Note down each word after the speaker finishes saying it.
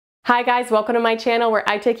Hi guys, welcome to my channel where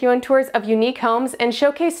I take you on tours of unique homes and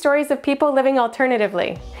showcase stories of people living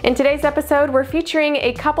alternatively. In today's episode, we're featuring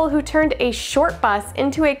a couple who turned a short bus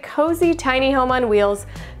into a cozy tiny home on wheels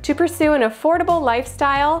to pursue an affordable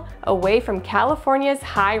lifestyle away from California's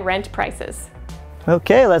high rent prices.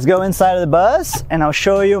 Okay, let's go inside of the bus and I'll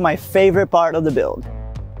show you my favorite part of the build.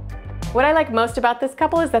 What I like most about this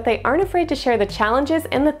couple is that they aren't afraid to share the challenges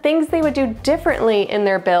and the things they would do differently in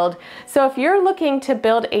their build. So if you're looking to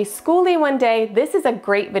build a skoolie one day, this is a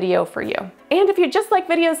great video for you. And if you just like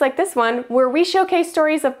videos like this one, where we showcase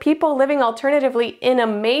stories of people living alternatively in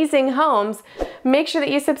amazing homes, make sure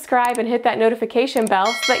that you subscribe and hit that notification bell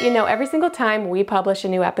so that you know every single time we publish a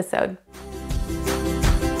new episode.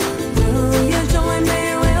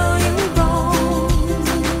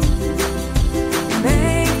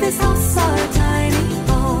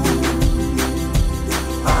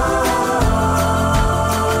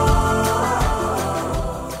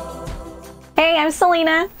 Hey, I'm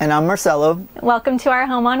Salina. And I'm Marcelo. Welcome to our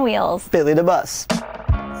home on wheels. Billy the Bus.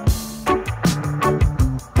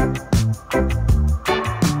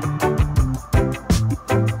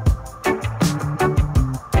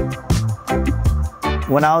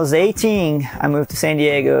 When I was 18, I moved to San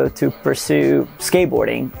Diego to pursue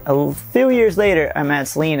skateboarding. A few years later, I met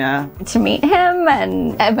Salina. To meet him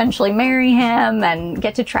and eventually marry him and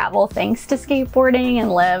get to travel thanks to skateboarding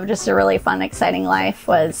and live just a really fun, exciting life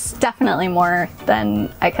was definitely more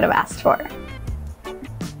than I could have asked for.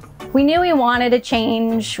 We knew we wanted a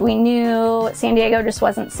change. We knew San Diego just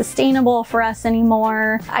wasn't sustainable for us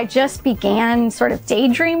anymore. I just began sort of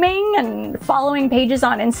daydreaming and following pages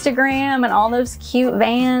on Instagram, and all those cute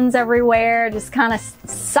vans everywhere just kind of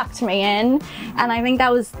sucked me in. And I think that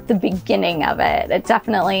was the beginning of it. It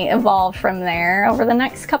definitely evolved from there over the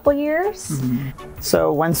next couple years.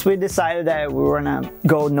 So once we decided that we were gonna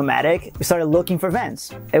go nomadic, we started looking for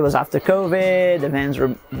vans. It was after COVID, the vans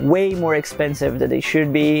were way more expensive than they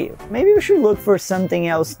should be. Maybe we should look for something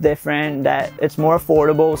else different that it's more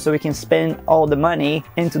affordable so we can spend all the money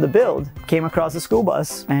into the build. Came across a school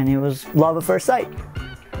bus and it was love at first sight.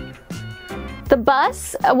 The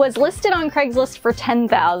bus was listed on Craigslist for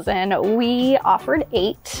 $10,000. We offered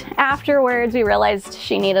 $8,000. Afterwards, we realized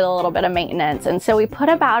she needed a little bit of maintenance, and so we put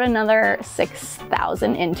about another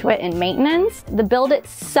 $6,000 into it in maintenance. The build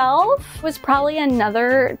itself was probably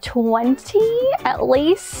another $20,000 at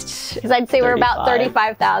least, because I'd say we're about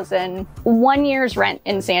 $35,000. 1 year's rent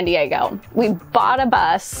in San Diego. We bought a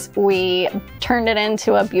bus, we turned it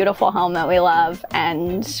into a beautiful home that we love,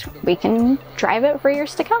 and we can drive it for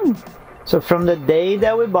years to come. So from the day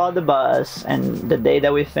that we bought the bus and the day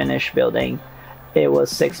that we finished building, it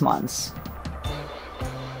was 6 months.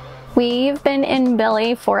 We've been in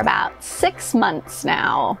Billy for about 6 months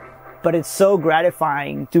now. But it's so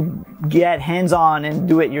gratifying to get hands-on and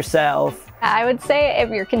do it yourself. I would say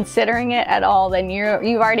if you're considering it at all, then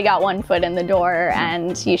you've already got one foot in the door,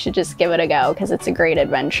 and you should just give it a go because it's a great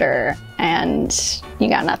adventure and you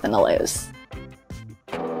got nothing to lose.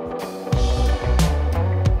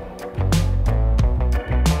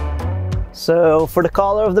 So for the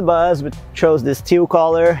color of the bus, we chose this teal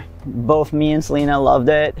color. Both me and Salina loved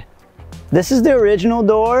it. This is the original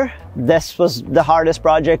door. This was the hardest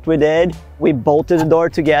project we did. We bolted the door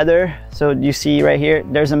together. So you see right here,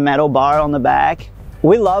 there's a metal bar on the back.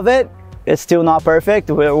 We love it. It's still not perfect.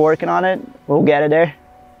 We're working on it. We'll get it there.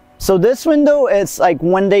 So this window, it's like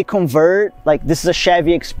when they convert, like this is a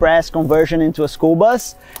Chevy Express conversion into a school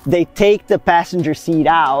bus, they take the passenger seat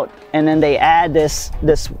out and then they add this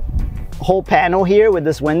whole panel here with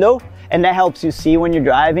this window, and that helps you see when you're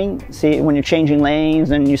driving, see when you're changing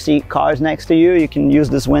lanes and you see cars next to you. You can use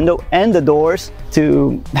this window and the doors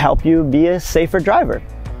to help you be a safer driver.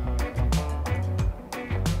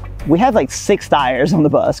 We have like 6 tires on the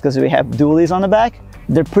bus because we have dualies on the back.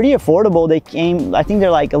 They're pretty affordable. They came, I think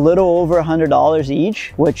they're like a little over $100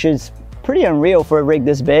 each, which is pretty unreal for a rig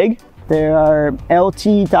this big. There are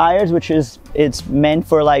LT tires, which is, it's meant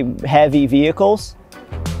for like heavy vehicles.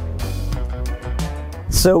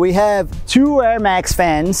 So we have 2 Air Max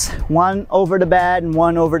fans, one over the bed and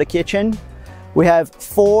one over the kitchen. We have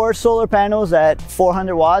 4 solar panels at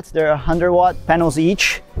 400 watts. They're 100-watt panels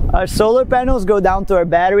each. Our solar panels go down to our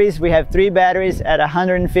batteries. We have 3 batteries at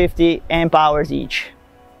 150 amp hours each.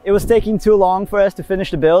 It was taking too long for us to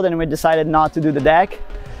finish the build and we decided not to do the deck.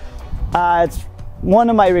 It's one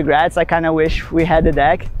of my regrets. I kind of wish we had the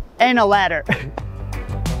deck and a ladder.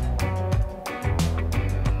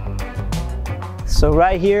 So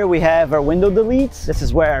right here we have our window deletes. This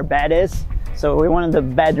is where our bed is. So we wanted the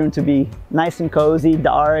bedroom to be nice and cozy,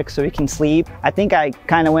 dark, so we can sleep. I think I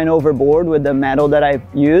kind of went overboard with the metal that I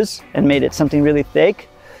used and made it something really thick.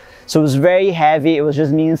 So it was very heavy. It was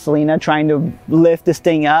just me and Salina trying to lift this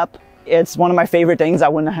thing up. It's one of my favorite things. I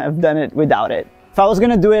wouldn't have done it without it. If I was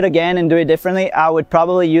gonna do it again and do it differently, I would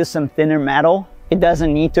probably use some thinner metal. It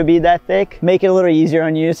doesn't need to be that thick. Make it a little easier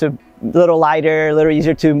on you, so a little lighter, a little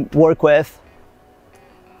easier to work with.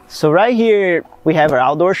 So right here, we have our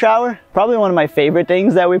outdoor shower. Probably one of my favorite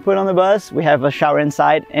things that we put on the bus. We have a shower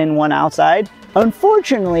inside and one outside.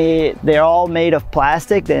 Unfortunately, they're all made of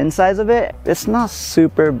plastic, the insides of it. It's not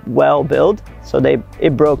super well built. So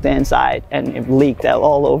it broke the inside and it leaked out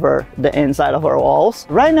all over the inside of our walls.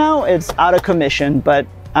 Right now, it's out of commission, but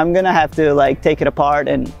I'm gonna have to like take it apart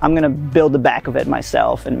and I'm gonna build the back of it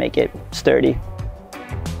myself and make it sturdy.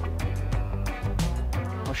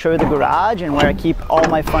 I'll show you the garage and where I keep all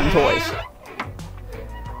my fun toys.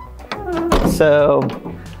 So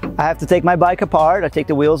I have to take my bike apart. I take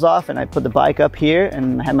the wheels off and I put the bike up here,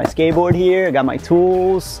 and I have my skateboard here. I got my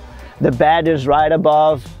tools. The bed is right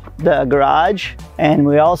above the garage. And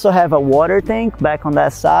we also have a water tank back on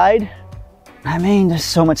that side. I mean, there's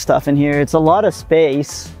so much stuff in here. It's a lot of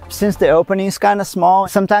space. Since the opening is kind of small,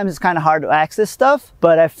 sometimes it's kind of hard to access stuff.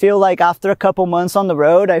 But I feel like after a couple months on the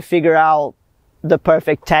road, I figure out the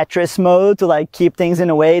perfect Tetris mode to like keep things in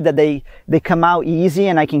a way that they come out easy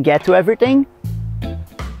and I can get to everything.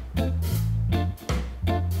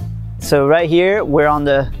 So right here, we're on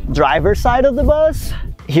the driver's side of the bus.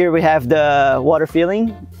 Here we have the water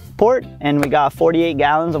filling port, and we got 48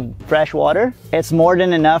 gallons of fresh water. It's more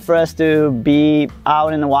than enough for us to be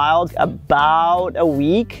out in the wild about a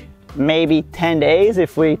week, maybe 10 days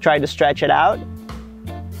if we try to stretch it out.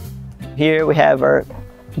 Here we have our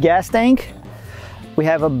gas tank. We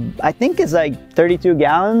have I think it's like 32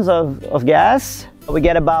 gallons of gas. We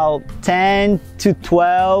get about 10 to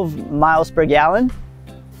 12 miles per gallon.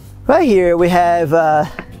 Right here we have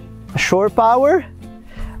shore power.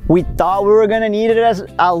 We thought we were gonna need it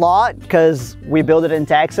a lot because we built it in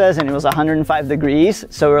Texas and it was 105 degrees.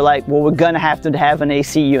 So we're like, well, we're gonna have to have an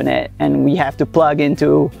AC unit and we have to plug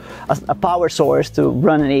into a power source to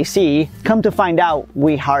run an AC. Come to find out,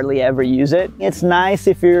 we hardly ever use it. It's nice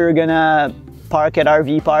if you're gonna park at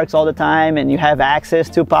RV parks all the time and you have access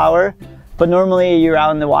to power, but normally you're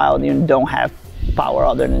out in the wild and you don't have power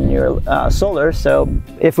other than your solar. So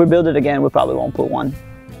if we build it again, we probably won't put one.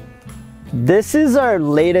 This is our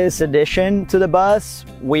latest addition to the bus.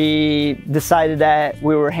 We decided that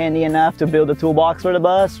we were handy enough to build a toolbox for the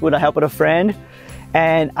bus with the help of a friend.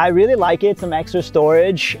 And I really like it, some extra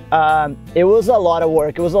storage. It was a lot of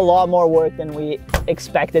work. It was a lot more work than we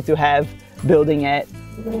expected to have building it.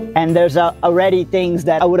 And there's already things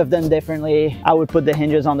that I would have done differently. I would put the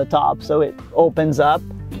hinges on the top so it opens up.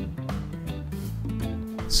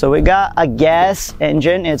 So we got a gas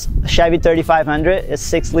engine. It's a Chevy 3500.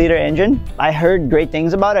 It's a 6-liter engine. I heard great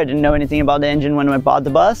things about it. I didn't know anything about the engine when I bought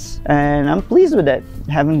the bus, and I'm pleased with it.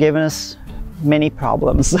 Haven't given us many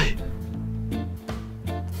problems.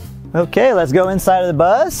 Okay, let's go inside of the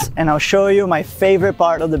bus and I'll show you my favorite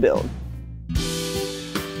part of the build.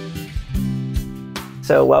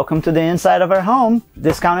 So welcome to the inside of our home.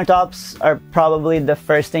 These countertops are probably the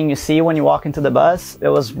first thing you see when you walk into the bus. It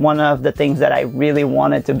was one of the things that I really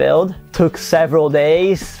wanted to build. Took several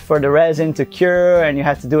days for the resin to cure and you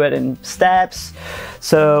have to do it in steps.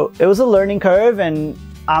 So it was a learning curve, and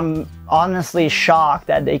I'm honestly shocked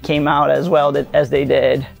that they came out as well as they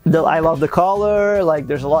did. I love the color, like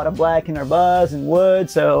there's a lot of black in our bus and wood,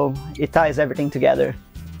 so it ties everything together.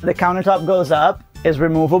 The countertop goes up, is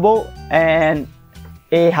removable, and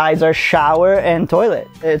it hides our shower and toilet.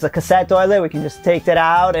 It's a cassette toilet. We can just take that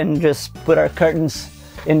out and just put our curtains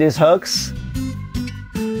in these hooks.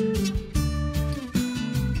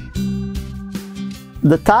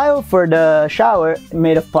 The tile for the shower is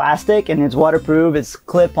made of plastic and it's waterproof. It's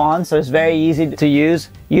clip-on, so it's very easy to use.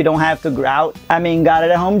 You don't have to grout. I mean, got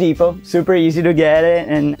it at Home Depot. Super easy to get it,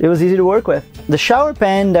 and it was easy to work with. The shower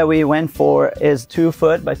pan that we went for is 2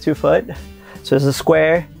 foot by 2 foot. So it's a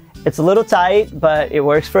square. It's a little tight, but it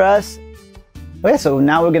works for us. Okay, so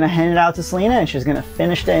now we're gonna hand it out to Salina and she's gonna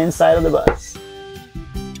finish the inside of the bus.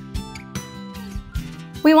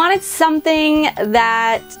 We wanted something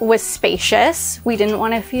that was spacious. We didn't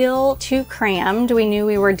want to feel too crammed. We knew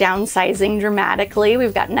we were downsizing dramatically.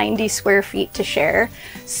 We've got 90 square feet to share.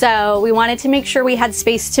 So we wanted to make sure we had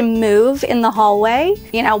space to move in the hallway.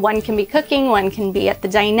 You know, one can be cooking, one can be at the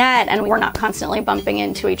dinette, and we're not constantly bumping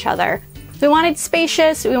into each other. We wanted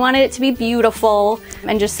spacious, we wanted it to be beautiful,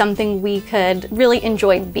 and just something we could really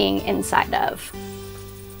enjoy being inside of.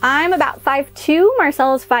 I'm about 5'2",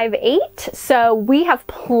 Marcelo's 5'8", so we have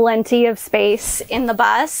plenty of space in the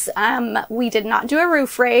bus. We did not do a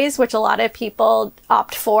roof raise, which a lot of people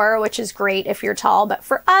opt for, which is great if you're tall, but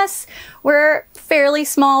for us, we're fairly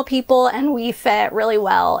small people and we fit really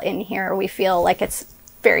well in here. We feel like it's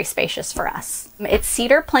very spacious for us. It's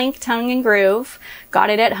cedar plank tongue and groove.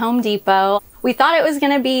 Got it at Home Depot. We thought it was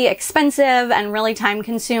going to be expensive and really time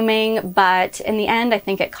consuming, but in the end, I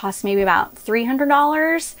think it cost maybe about $300,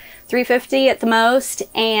 $350 at the most.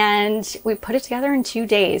 And we put it together in 2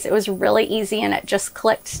 days. It was really easy and it just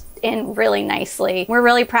clicked in really nicely. We're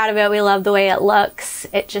really proud of it. We love the way it looks.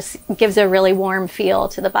 It just gives a really warm feel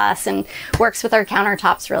to the bus and works with our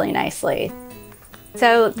countertops really nicely.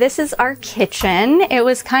 So this is our kitchen. It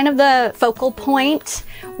was kind of the focal point.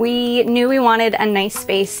 We knew we wanted a nice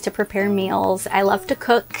space to prepare meals. I love to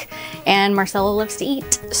cook and Marcelo loves to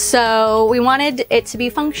eat. So we wanted it to be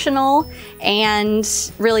functional and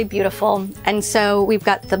really beautiful. And so we've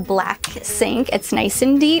got the black sink. It's nice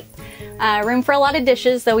and deep. Room for a lot of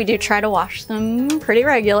dishes, though we do try to wash them pretty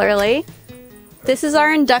regularly. This is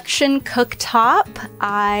our induction cooktop.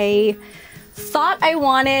 I thought I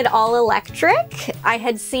wanted all electric. I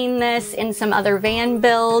had seen this in some other van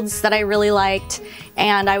builds that I really liked,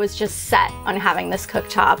 and I was just set on having this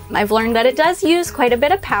cooktop. I've learned that it does use quite a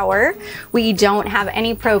bit of power. We don't have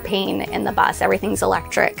any propane in the bus. Everything's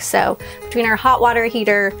electric. So between our hot water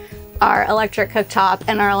heater, our electric cooktop,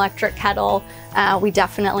 and our electric kettle, we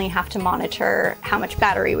definitely have to monitor how much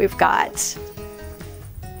battery we've got.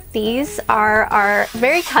 These are our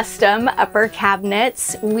very custom upper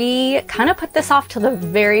cabinets. We kind of put this off to the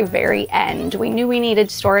very, very end. We knew we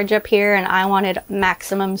needed storage up here and I wanted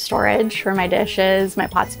maximum storage for my dishes, my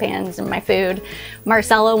pots, pans, and my food.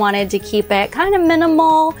 Marcelo wanted to keep it kind of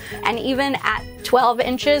minimal, and even at 12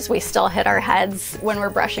 inches, we still hit our heads when we're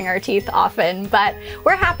brushing our teeth often, but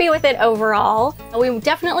we're happy with it overall. We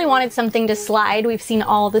definitely wanted something to slide. We've seen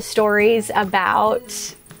all the stories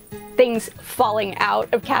about things falling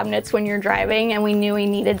out of cabinets when you're driving, and we knew we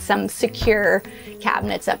needed some secure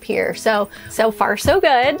cabinets up here. So far so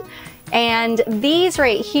good. And these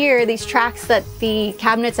right here, these tracks that the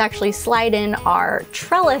cabinets actually slide in, are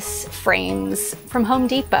trellis frames from Home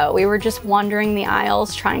Depot. We were just wandering the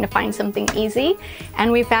aisles trying to find something easy,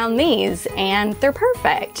 and we found these, and they're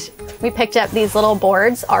perfect. We picked up these little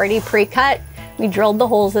boards already pre-cut. We drilled the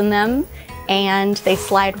holes in them, and they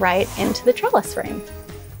slide right into the trellis frame.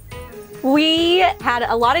 We had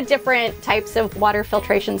a lot of different types of water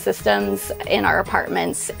filtration systems in our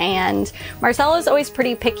apartments, and Marcelo's always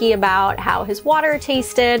pretty picky about how his water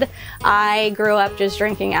tasted. I grew up just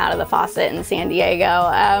drinking out of the faucet in San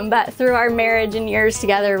Diego, but through our marriage and years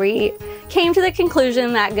together, we came to the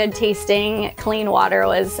conclusion that good tasting, clean water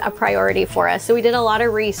was a priority for us. So we did a lot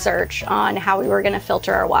of research on how we were going to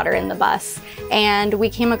filter our water in the bus, and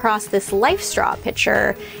we came across this Life Straw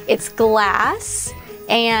pitcher. It's glass,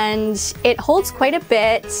 and it holds quite a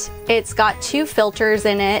bit. It's got 2 filters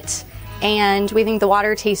in it, and we think the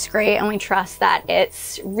water tastes great, and we trust that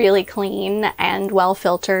it's really clean and well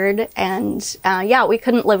filtered, and yeah, we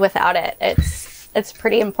couldn't live without it. It's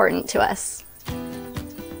pretty important to us.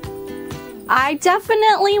 I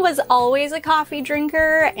definitely was always a coffee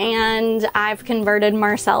drinker, and I've converted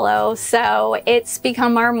Marcelo, so it's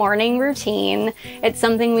become our morning routine. It's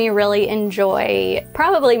something we really enjoy.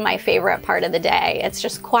 Probably my favorite part of the day. It's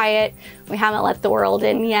just quiet. We haven't let the world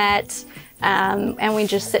in yet. And we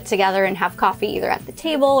just sit together and have coffee either at the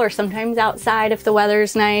table or sometimes outside if the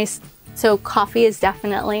weather's nice. So coffee is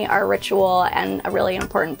definitely our ritual and a really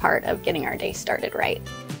important part of getting our day started right.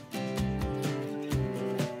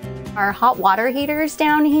 Our hot water heater's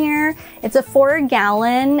down here. It's a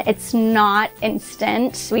 4-gallon. It's not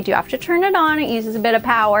instant. We do have to turn it on. It uses a bit of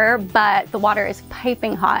power, but the water is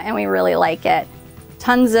piping hot and we really like it.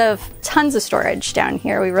 Tons of storage down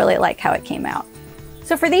here. We really like how it came out.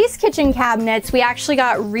 So for these kitchen cabinets, we actually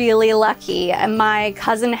got really lucky. My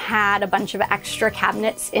cousin had a bunch of extra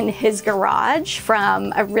cabinets in his garage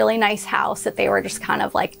from a really nice house that they were just kind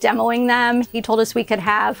of like demoing them. He told us we could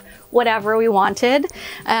have whatever we wanted.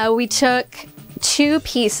 We took 2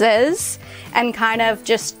 pieces and kind of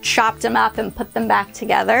just chopped them up and put them back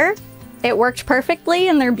together. It worked perfectly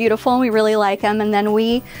and they're beautiful and we really like them. And then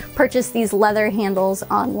we purchased these leather handles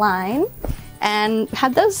online and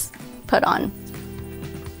had those put on.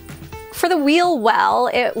 For the wheel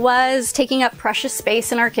well, it was taking up precious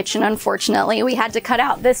space in our kitchen, unfortunately. We had to cut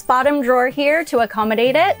out this bottom drawer here to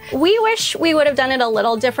accommodate it. We wish we would have done it a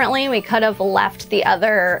little differently. We could have left the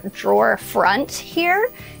other drawer front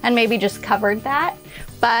here and maybe just covered that.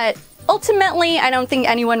 But ultimately, I don't think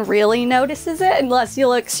anyone really notices it unless you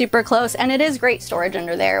look super close, and it is great storage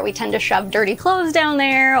under there. We tend to shove dirty clothes down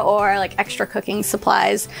there or like extra cooking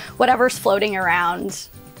supplies, whatever's floating around.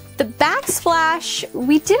 The backsplash,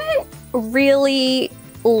 we didn't really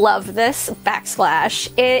love this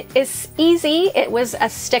backsplash. It is easy. It was a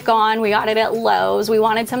stick-on. We got it at Lowe's. We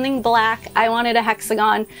wanted something black. I wanted a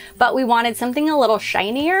hexagon, but we wanted something a little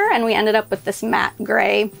shinier, and we ended up with this matte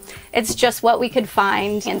gray. It's just what we could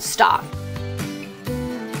find in stock.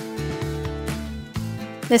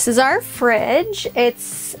 This is our fridge.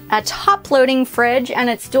 It's a top-loading fridge,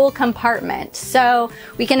 and it's dual compartment. So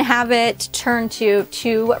we can have it turn to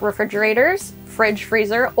 2 refrigerators, fridge,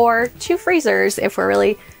 freezer, or 2 freezers if we're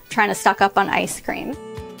really trying to stock up on ice cream.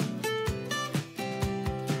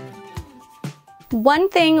 One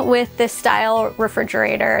thing with this style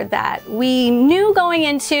refrigerator that we knew going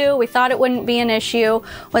into, we thought it wouldn't be an issue,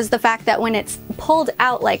 was the fact that when it's pulled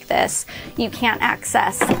out like this, you can't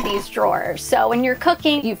access these drawers. So when you're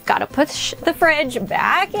cooking, you've got to push the fridge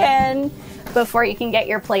back in before you can get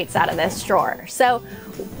your plates out of this drawer. So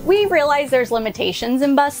we realize there's limitations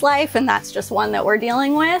in bus life, and that's just one that we're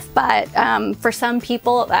dealing with, but for some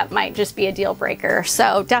people that might just be a deal breaker.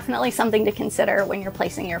 So definitely something to consider when you're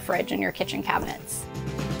placing your fridge and your kitchen cabinets.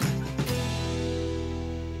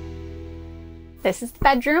 This is the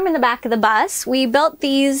bedroom in the back of the bus. We built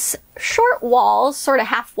these short walls, sort of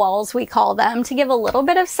half walls we call them, to give a little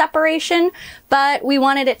bit of separation, but we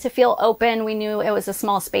wanted it to feel open. We knew it was a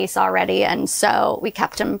small space already, and so we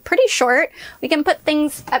kept them pretty short. We can put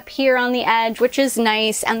things up here on the edge, which is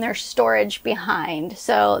nice, and there's storage behind,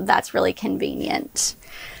 so that's really convenient.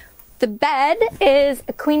 The bed is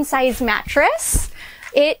a queen-size mattress.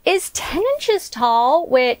 It is 10 inches tall,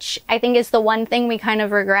 which I think is the one thing we kind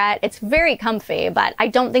of regret. It's very comfy, but I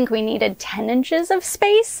don't think we needed 10 inches of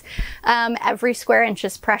space. Every square inch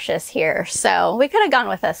is precious here, so we could have gone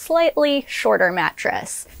with a slightly shorter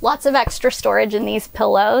mattress. Lots of extra storage in these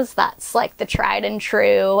pillows. That's like the tried and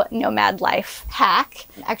true nomad life hack.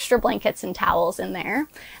 Extra blankets and towels in there.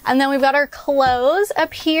 And then we've got our clothes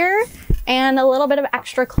up here and a little bit of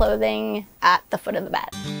extra clothing at the foot of the bed.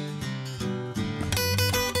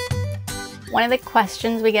 One of the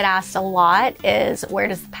questions we get asked a lot is, where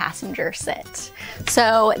does the passenger sit?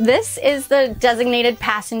 So this is the designated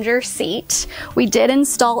passenger seat. We did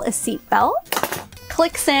install a seat belt.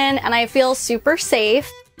 Clicks in, and I feel super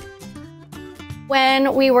safe.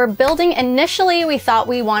 When we were building initially, we thought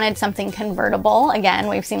we wanted something convertible. Again,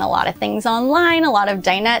 we've seen a lot of things online, a lot of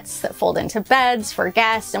dinettes that fold into beds for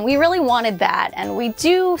guests, and we really wanted that. And we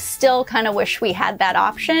do still kind of wish we had that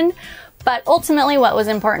option. But ultimately what was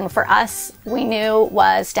important for us, we knew,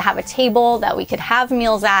 was to have a table that we could have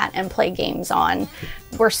meals at and play games on.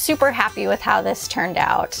 We're super happy with how this turned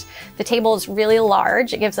out. The table is really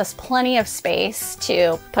large. It gives us plenty of space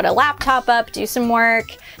to put a laptop up, do some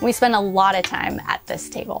work. We spend a lot of time at this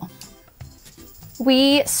table.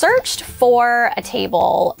 We searched for a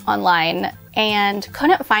table online and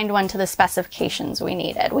couldn't find one to the specifications we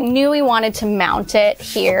needed. We knew we wanted to mount it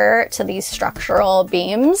here to these structural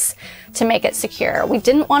beams to make it secure. We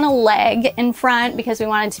didn't want a leg in front because we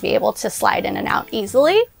wanted to be able to slide in and out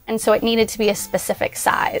easily, and so it needed to be a specific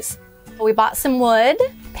size. We bought some wood,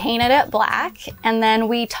 painted it black, and then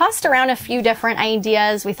we tossed around a few different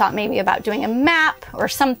ideas. We thought maybe about doing a map or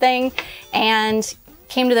something, and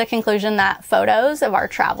came to the conclusion that photos of our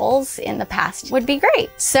travels in the past would be great.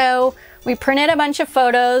 So we printed a bunch of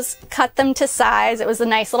photos, cut them to size. It was a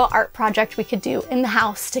nice little art project we could do in the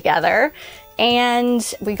house together.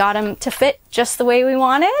 And we got them to fit just the way we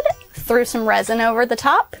wanted, threw some resin over the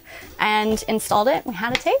top and installed it. We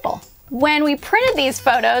had a table. When we printed these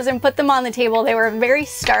photos and put them on the table, they were very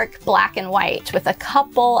stark black and white, with a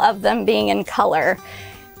couple of them being in color.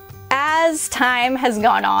 As time has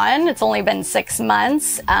gone on, it's only been 6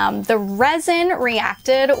 months, the resin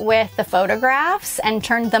reacted with the photographs and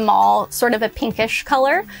turned them all sort of a pinkish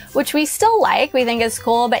color, which we still like, we think is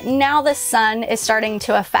cool, but now the sun is starting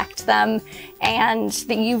to affect them and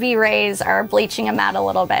the UV rays are bleaching them out a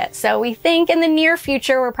little bit. So we think in the near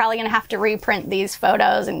future, we're probably gonna have to reprint these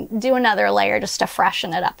photos and do another layer just to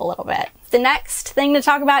freshen it up a little bit. The next thing to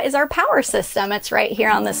talk about is our power system. It's right here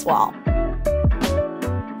on this wall.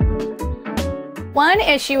 One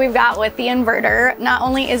issue we've got with the inverter, not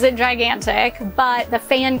only is it gigantic, but the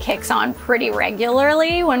fan kicks on pretty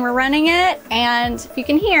regularly when we're running it, and if you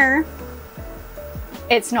can hear,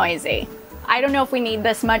 it's noisy. I don't know if we need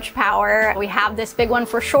this much power. We have this big one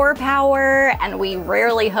for shore power and we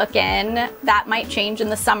rarely hook in. That might change in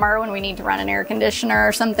the summer when we need to run an air conditioner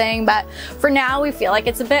or something, but for now we feel like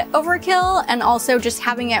it's a bit overkill, and also just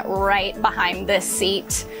having it right behind this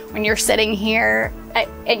seat when you're sitting here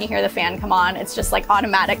and you hear the fan come on, it's just like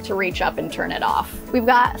automatic to reach up and turn it off. We've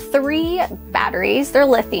got 3 batteries. They're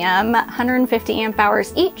lithium, 150 amp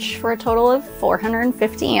hours each for a total of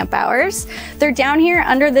 450 amp hours. They're down here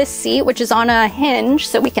under this seat, which is on a hinge,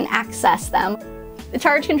 so we can access them. The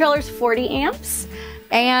charge controller is 40 amps,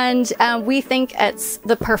 and we think it's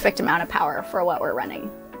the perfect amount of power for what we're running.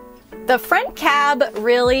 The front cab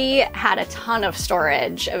really had a ton of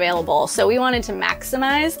storage available, so we wanted to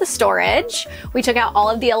maximize the storage. We took out all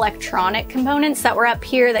of the electronic components that were up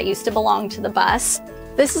here that used to belong to the bus.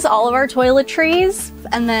 This is all of our toiletries,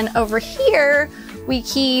 and then over here we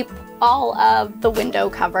keep all of the window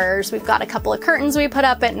covers. We've got a couple of curtains we put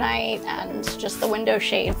up at night and just the window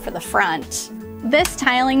shade for the front. This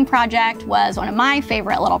tiling project was one of my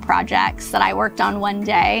favorite little projects that I worked on one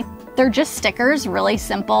day. They're just stickers, really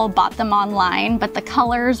simple, bought them online, but the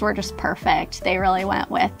colors were just perfect. They really went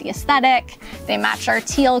with the aesthetic. They match our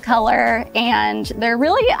teal color, and they're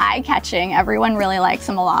really eye-catching. Everyone really likes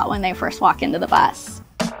them a lot when they first walk into the bus.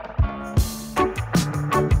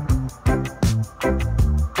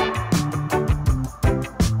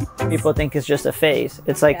 People think it's just a phase.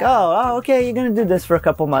 It's like, oh, okay, you're gonna do this for a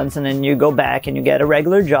couple months, and then you go back and you get a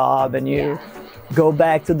regular job, and you go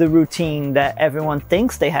back to the routine that everyone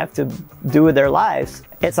thinks they have to do with their lives.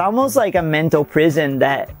 It's almost like a mental prison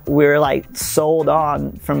that we're like sold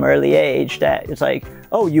on from early age, that it's like,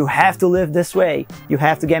 oh, you have to live this way. You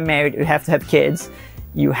have to get married. You have to have kids.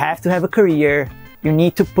 You have to have a career. You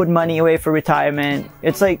need to put money away for retirement.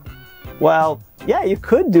 It's like, well, yeah, you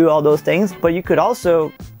could do all those things, but you could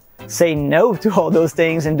also say no to all those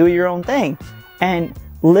things and do your own thing. And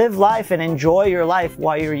live life and enjoy your life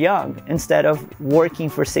while you're young instead of working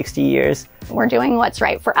for 60 years. We're doing what's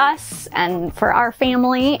right for us and for our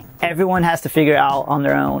family. Everyone has to figure out on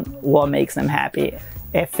their own what makes them happy.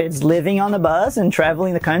 If it's living on the bus and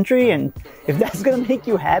traveling the country, and if that's gonna make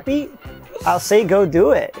you happy, I'll say go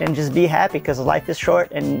do it and just be happy, because life is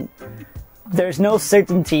short and there's no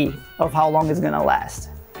certainty of how long it's gonna last.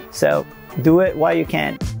 So do it while you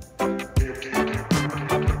can.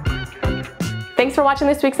 Thanks for watching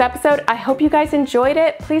this week's episode. I hope you guys enjoyed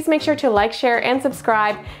it. Please make sure to like, share, and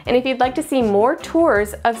subscribe. And if you'd like to see more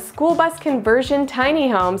tours of school bus conversion tiny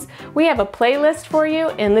homes, we have a playlist for you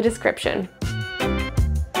in the description.